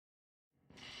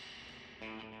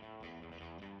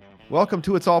Welcome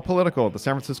to It's All Political, the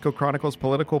San Francisco Chronicle's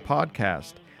political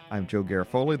podcast. I'm Joe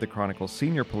Garofoli, the Chronicle's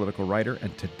senior political writer,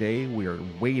 and today we are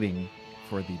waiting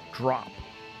for the drop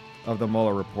of the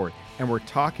Mueller report. And we're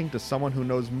talking to someone who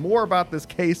knows more about this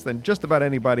case than just about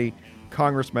anybody,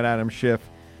 Congressman Adam Schiff,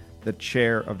 the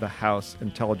chair of the House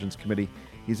Intelligence Committee.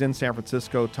 He's in San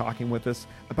Francisco talking with us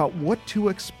about what to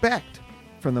expect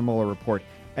from the Mueller report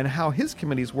and how his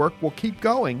committee's work will keep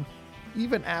going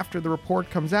even after the report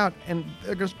comes out, and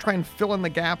they're going to try and fill in the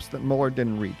gaps that Mueller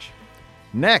didn't reach.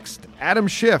 Next, Adam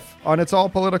Schiff on It's All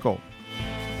Political.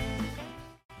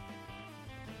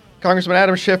 Congressman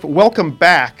Adam Schiff, welcome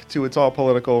back to It's All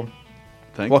Political.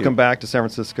 Thank you. Welcome back to San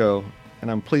Francisco, and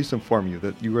I'm pleased to inform you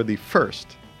that you are the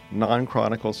first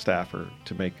non-Chronicle staffer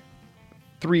to make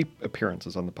 3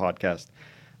 appearances on the podcast,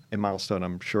 a milestone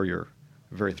I'm sure you're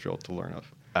very thrilled to learn of.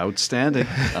 Outstanding.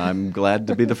 I'm glad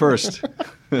to be the first.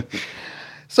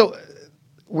 So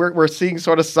we're seeing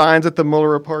sort of signs that the Mueller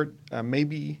report may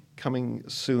be coming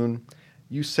soon.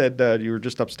 You said you were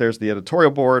just upstairs at the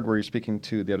editorial board where you're speaking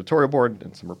to the editorial board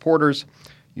and some reporters.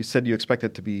 You said you expect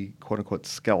it to be, quote-unquote,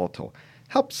 skeletal.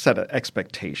 Help set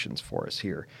expectations for us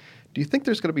here. Do you think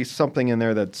there's going to be something in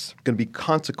there that's going to be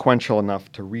consequential enough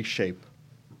to reshape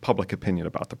public opinion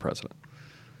about the president?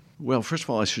 Well, first of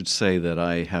all, I should say that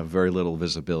I have very little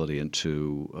visibility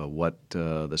into what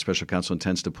the special counsel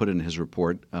intends to put in his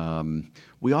report.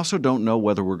 We also don't know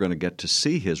whether we're going to get to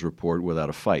see his report without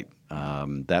a fight.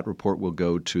 That report will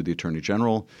go to the Attorney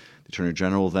General. The Attorney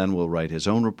General then will write his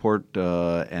own report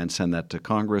and send that to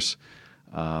Congress.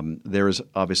 There is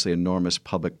obviously enormous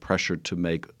public pressure to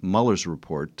make Mueller's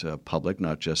report public,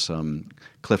 not just some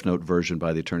Cliff Note version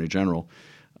by the Attorney General.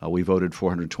 We voted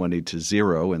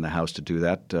 420-0 in the House to do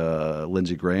that.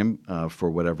 Lindsey Graham,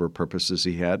 for whatever purposes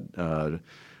he had,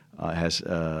 has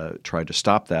tried to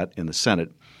stop that in the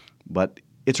Senate. But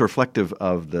it's reflective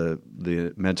of the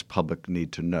immense public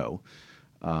need to know.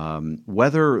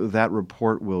 Whether that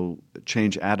report will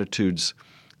change attitudes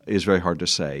is very hard to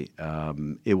say.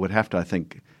 It would have to, I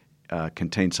think,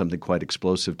 contain something quite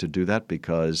explosive to do that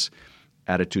because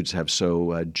attitudes have so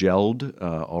gelled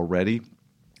already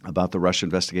about the Russia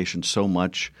investigation. So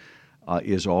much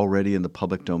is already in the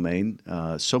public domain.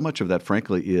 So much of that,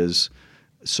 frankly, is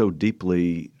so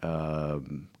deeply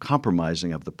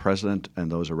compromising of the president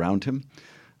and those around him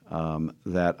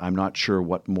that I'm not sure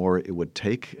what more it would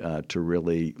take to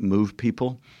really move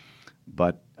people.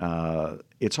 But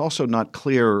it's also not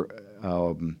clear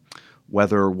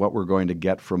whether what we're going to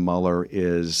get from Mueller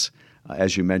is,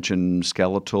 as you mentioned,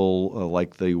 skeletal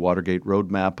like the Watergate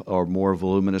roadmap or more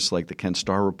voluminous like the Ken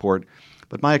Starr report.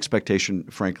 But my expectation,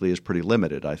 frankly, is pretty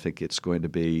limited. I think it's going to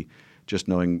be just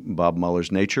knowing Bob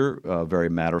Mueller's nature, very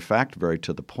matter-of-fact, very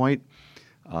to the point.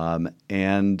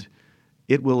 And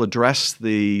it will address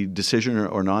the decision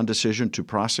or non-decision to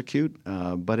prosecute,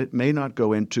 but it may not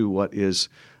go into what is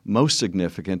most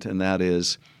significant, and that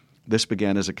is this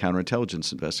began as a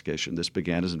counterintelligence investigation. This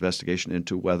began as an investigation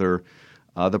into whether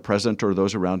the president or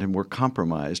those around him were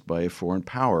compromised by a foreign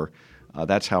power.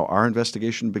 That's how our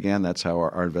investigation began. That's how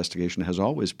our investigation has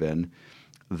always been.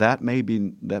 That may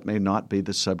not be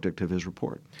the subject of his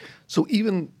report. So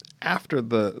even after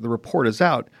the report is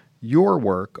out, your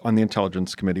work on the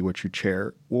Intelligence Committee, which you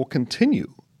chair, will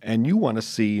continue. And you want to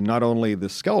see not only the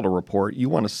skeletal report, you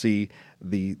want to see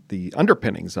the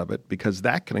underpinnings of it, because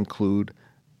that can include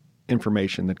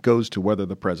information that goes to whether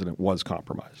the president was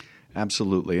compromised.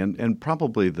 Absolutely. And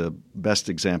probably the best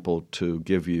example to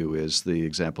give you is the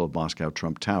example of Moscow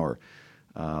Trump Tower.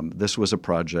 This was a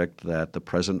project that the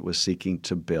president was seeking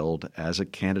to build as a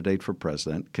candidate for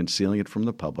president, concealing it from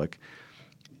the public.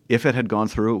 If it had gone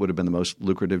through, it would have been the most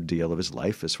lucrative deal of his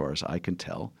life, as far as I can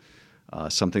tell,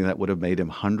 something that would have made him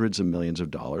hundreds of millions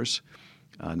of dollars.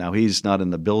 Now, he's not in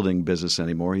the building business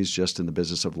anymore. He's just in the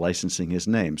business of licensing his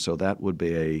name. So that would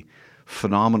be a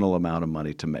phenomenal amount of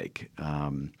money to make.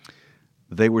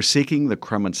 They were seeking the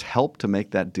Kremlin's help to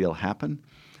make that deal happen.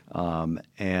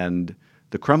 And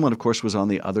the Kremlin, of course, was on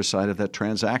the other side of that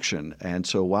transaction. And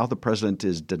so while the president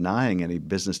is denying any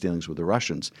business dealings with the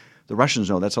Russians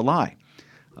know that's a lie.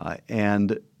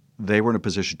 And they were in a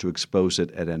position to expose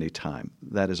it at any time.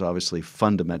 That is obviously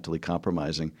fundamentally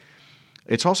compromising.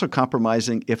 It's also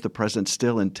compromising if the president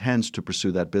still intends to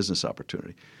pursue that business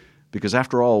opportunity. Because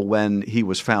after all, when he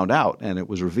was found out and it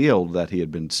was revealed that he had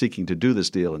been seeking to do this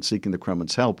deal and seeking the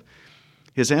Kremlin's help,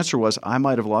 his answer was, I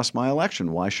might have lost my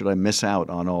election. Why should I miss out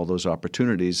on all those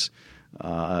opportunities,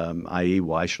 i.e.,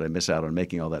 why should I miss out on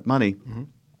making all that money? Mm-hmm.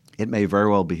 It may very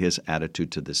well be his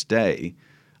attitude to this day.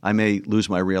 I may lose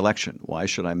my reelection. Why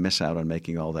should I miss out on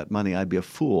making all that money? I'd be a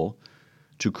fool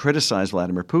to criticize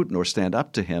Vladimir Putin or stand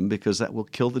up to him because that will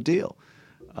kill the deal.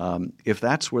 If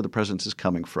that's where the president is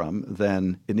coming from,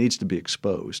 then it needs to be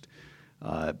exposed,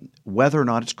 whether or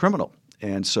not it's criminal.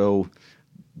 And so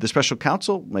the special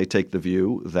counsel may take the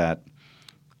view that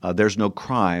there's no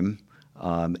crime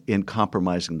in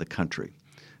compromising the country.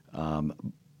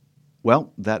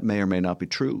 Well, that may or may not be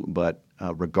true, but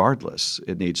regardless,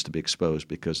 it needs to be exposed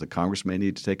because the Congress may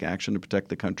need to take action to protect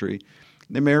the country.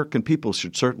 The American people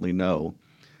should certainly know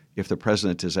if the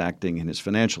president is acting in his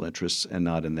financial interests and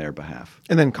not in their behalf.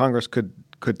 And then Congress could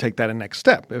take that a next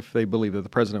step. If they believe that the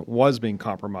president was being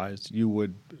compromised,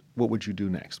 what would you do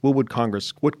next? What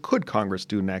could Congress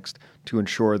do next to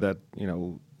ensure that,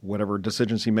 whatever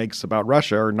decisions he makes about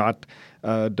Russia are not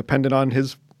dependent on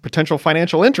his potential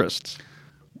financial interests?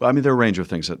 Well, I mean, there are a range of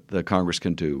things that the Congress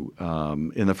can do.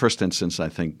 In the first instance, I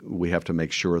think we have to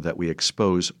make sure that we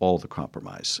expose all the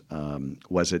compromise.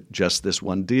 Was it just this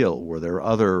one deal? Were there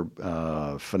other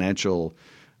financial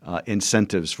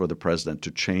incentives for the president to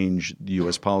change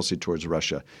U.S. policy towards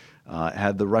Russia?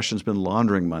 Had the Russians been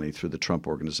laundering money through the Trump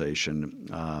Organization?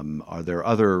 Are there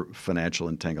other financial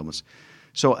entanglements?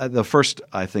 So the first,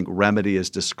 I think, remedy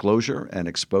is disclosure and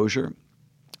exposure.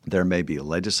 There may be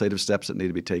legislative steps that need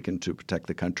to be taken to protect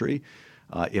the country.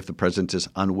 If the president is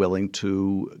unwilling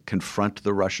to confront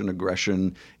the Russian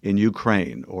aggression in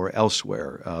Ukraine or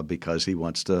elsewhere because he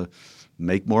wants to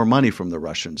make more money from the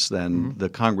Russians, then the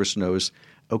Congress knows,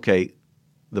 okay,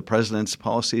 the president's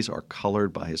policies are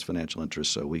colored by his financial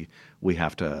interests, so we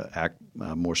have to act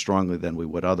more strongly than we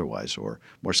would otherwise, or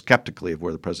more skeptically of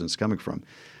where the president's coming from.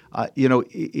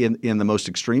 In the most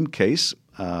extreme case,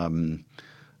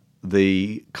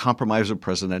 the compromise of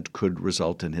president could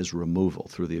result in his removal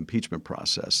through the impeachment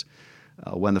process.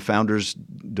 When the founders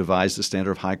devised the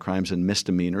standard of high crimes and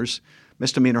misdemeanors,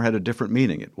 misdemeanor had a different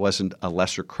meaning. It wasn't a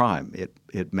lesser crime.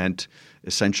 It meant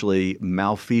essentially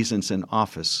malfeasance in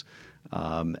office.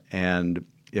 And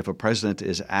if a president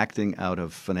is acting out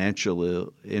of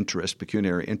financial interest,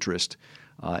 pecuniary interest,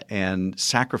 and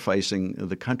sacrificing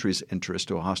the country's interest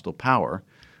to a hostile power,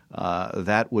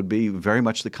 that would be very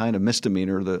much the kind of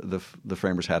misdemeanor the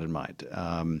framers had in mind.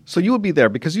 So you would be there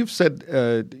because you've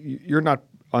said you're not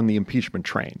on the impeachment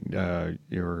train.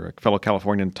 Your fellow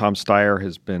Californian Tom Steyer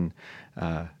has been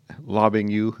lobbying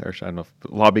you, or I don't know if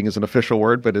lobbying is an official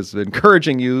word, but is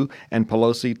encouraging you and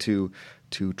Pelosi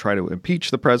to try to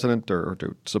impeach the president or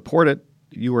to support it.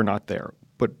 You are not there.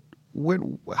 But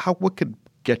what could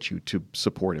get you to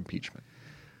support impeachment?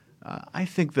 I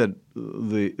think that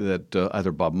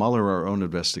either Bob Mueller or our own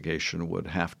investigation would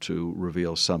have to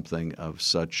reveal something of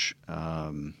such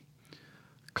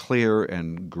clear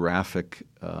and graphic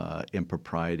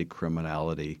impropriety,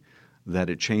 criminality,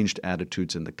 that it changed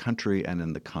attitudes in the country and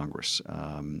in the Congress,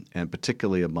 and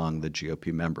particularly among the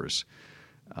GOP members.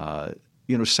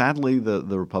 Sadly,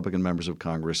 the Republican members of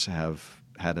Congress have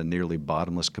had a nearly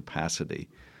bottomless capacity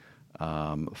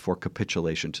for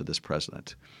capitulation to this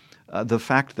president. The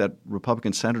fact that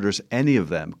Republican senators, any of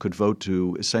them, could vote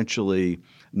to essentially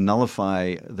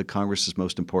nullify the Congress's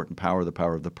most important power, the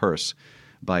power of the purse,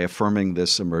 by affirming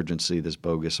this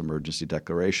bogus emergency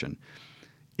declaration.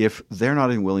 If they're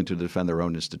not even willing to defend their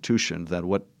own institution, then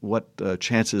what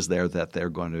chance is there that they're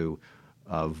going to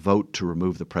vote to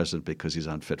remove the president because he's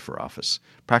unfit for office?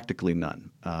 Practically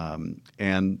none.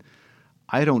 And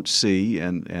I don't see,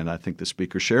 and I think the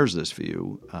Speaker shares this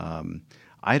view,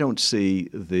 I don't see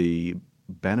the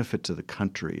benefit to the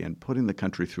country in putting the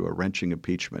country through a wrenching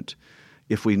impeachment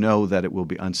if we know that it will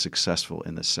be unsuccessful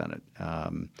in the Senate.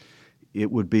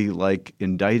 It would be like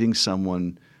indicting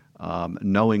someone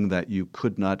knowing that you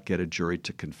could not get a jury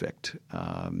to convict.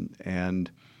 And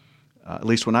at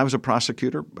least when I was a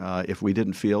prosecutor, if we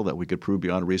didn't feel that we could prove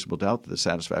beyond a reasonable doubt the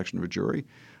satisfaction of a jury,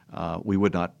 we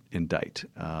would not indict,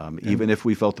 even if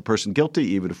we felt the person guilty,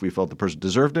 even if we felt the person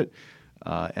deserved it.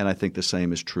 And I think the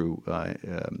same is true,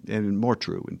 and more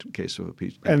true in case of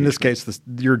impeachment. And in this case,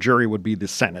 your jury would be the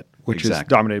Senate, which is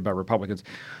dominated by Republicans.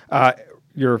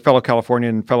 Your fellow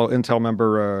Californian, fellow Intel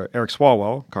member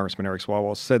Congressman Eric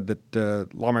Swalwell, said that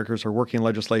lawmakers are working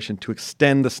legislation to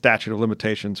extend the statute of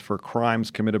limitations for crimes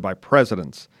committed by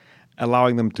presidents,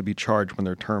 allowing them to be charged when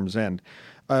their terms end.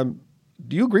 Do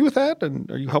you agree with that, and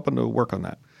are you helping to work on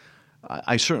that?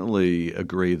 I certainly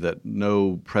agree that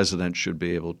no president should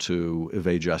be able to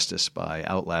evade justice by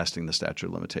outlasting the statute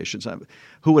of limitations.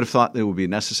 Who would have thought it would be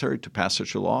necessary to pass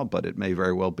such a law, but it may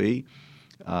very well be.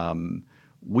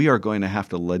 We are going to have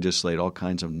to legislate all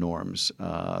kinds of norms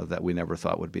that we never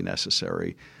thought would be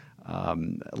necessary.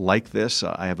 Like this,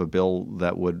 I have a bill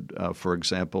that would, for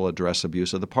example, address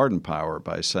abuse of the pardon power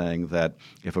by saying that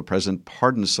if a president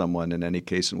pardons someone in any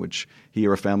case in which he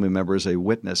or a family member is a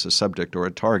witness, a subject, or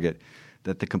a target,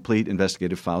 that the complete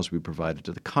investigative files be provided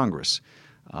to the Congress.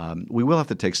 We will have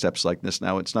to take steps like this.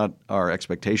 Now, it's not our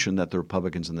expectation that the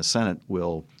Republicans in the Senate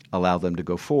will allow them to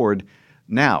go forward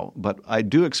now, but I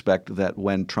do expect that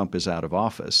when Trump is out of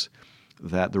office,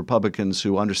 that the Republicans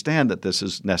who understand that this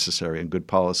is necessary and good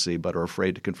policy but are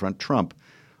afraid to confront Trump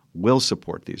will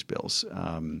support these bills.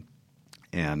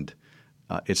 And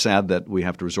it's sad that we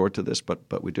have to resort to this,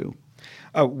 but we do.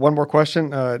 One more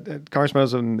question. Congressman, I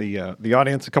was in the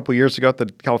audience a couple of years ago at the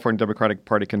California Democratic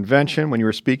Party convention when you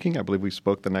were speaking. I believe we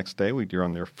spoke the next day. You're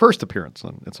on their first appearance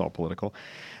on It's All Political.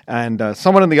 And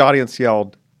someone in the audience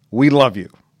yelled, "We love you."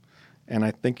 And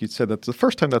I think you said that's the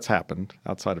first time that's happened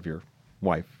outside of your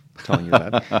wife telling you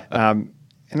that. And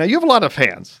now you have a lot of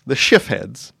fans, the Schiff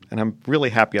heads, and I'm really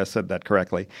happy I said that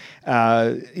correctly.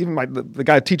 Even the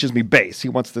guy who teaches me bass, he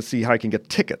wants to see how he can get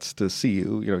tickets to see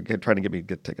you, trying to get me to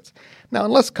get tickets. Now,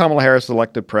 unless Kamala Harris is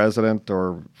elected president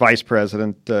or vice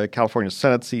president, California's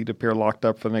Senate seat appear locked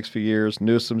up for the next few years,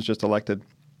 Newsom's just elected.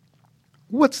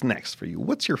 What's next for you?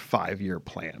 What's your 5-year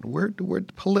plan? Where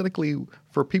politically,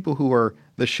 for people who are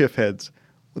the Schiff heads,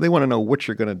 they want to know what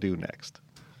you're going to do next.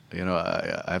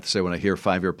 I have to say, when I hear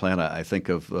 5-year plan, I think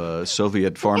of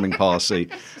Soviet farming policy.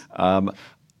 I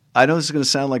know this is going to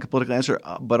sound like a political answer,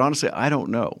 but honestly, I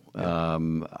don't know. Yeah.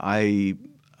 I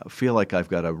feel like I've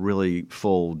got a really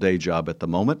full day job at the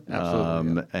moment.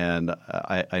 Absolutely, and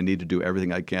I need to do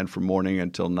everything I can from morning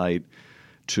until night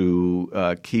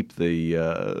to keep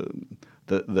the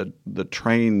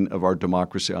train of our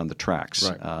democracy on the tracks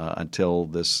until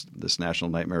this national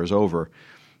nightmare is over.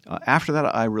 After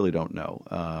that, I really don't know.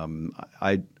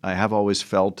 I have always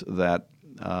felt that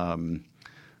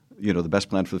the best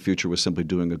plan for the future was simply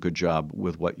doing a good job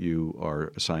with what you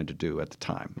are assigned to do at the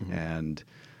time, and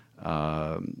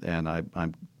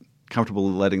I'm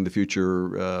comfortable letting the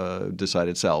future decide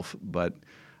itself. But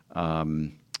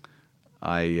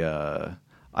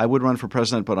I would run for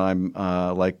president, but I'm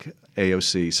like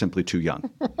AOC, simply too young.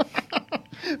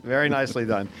 Very nicely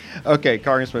done. Okay,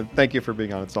 Congressman, thank you for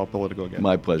being on It's All Political again.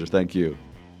 My pleasure. Thank you.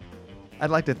 I'd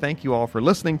like to thank you all for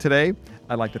listening today.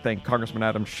 I'd like to thank Congressman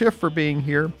Adam Schiff for being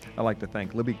here. I'd like to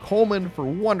thank Libby Coleman for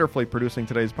wonderfully producing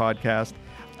today's podcast.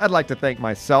 I'd like to thank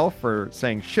myself for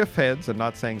saying Schiff heads and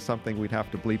not saying something we'd have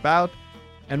to bleep out.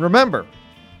 And remember,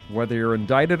 whether you're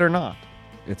indicted or not,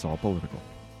 it's all political.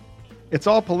 It's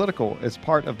All Political is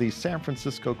part of the San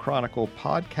Francisco Chronicle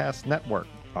podcast network.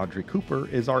 Audrey Cooper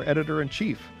is our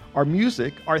editor-in-chief. Our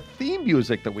theme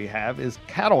music that we have is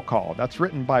Cattle Call. That's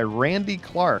written by Randy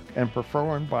Clark and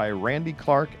performed by Randy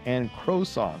Clark and Crow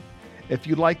Song. If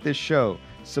you like this show,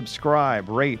 subscribe,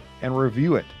 rate, and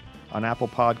review it on Apple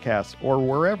Podcasts or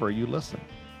wherever you listen.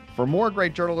 For more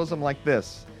great journalism like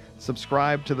this,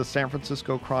 subscribe to the San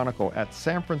Francisco Chronicle at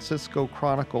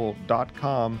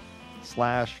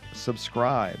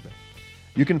sanfranciscochronicle.com/subscribe.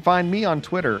 You can find me on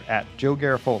Twitter at Joe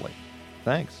Garofoli.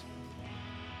 Thanks.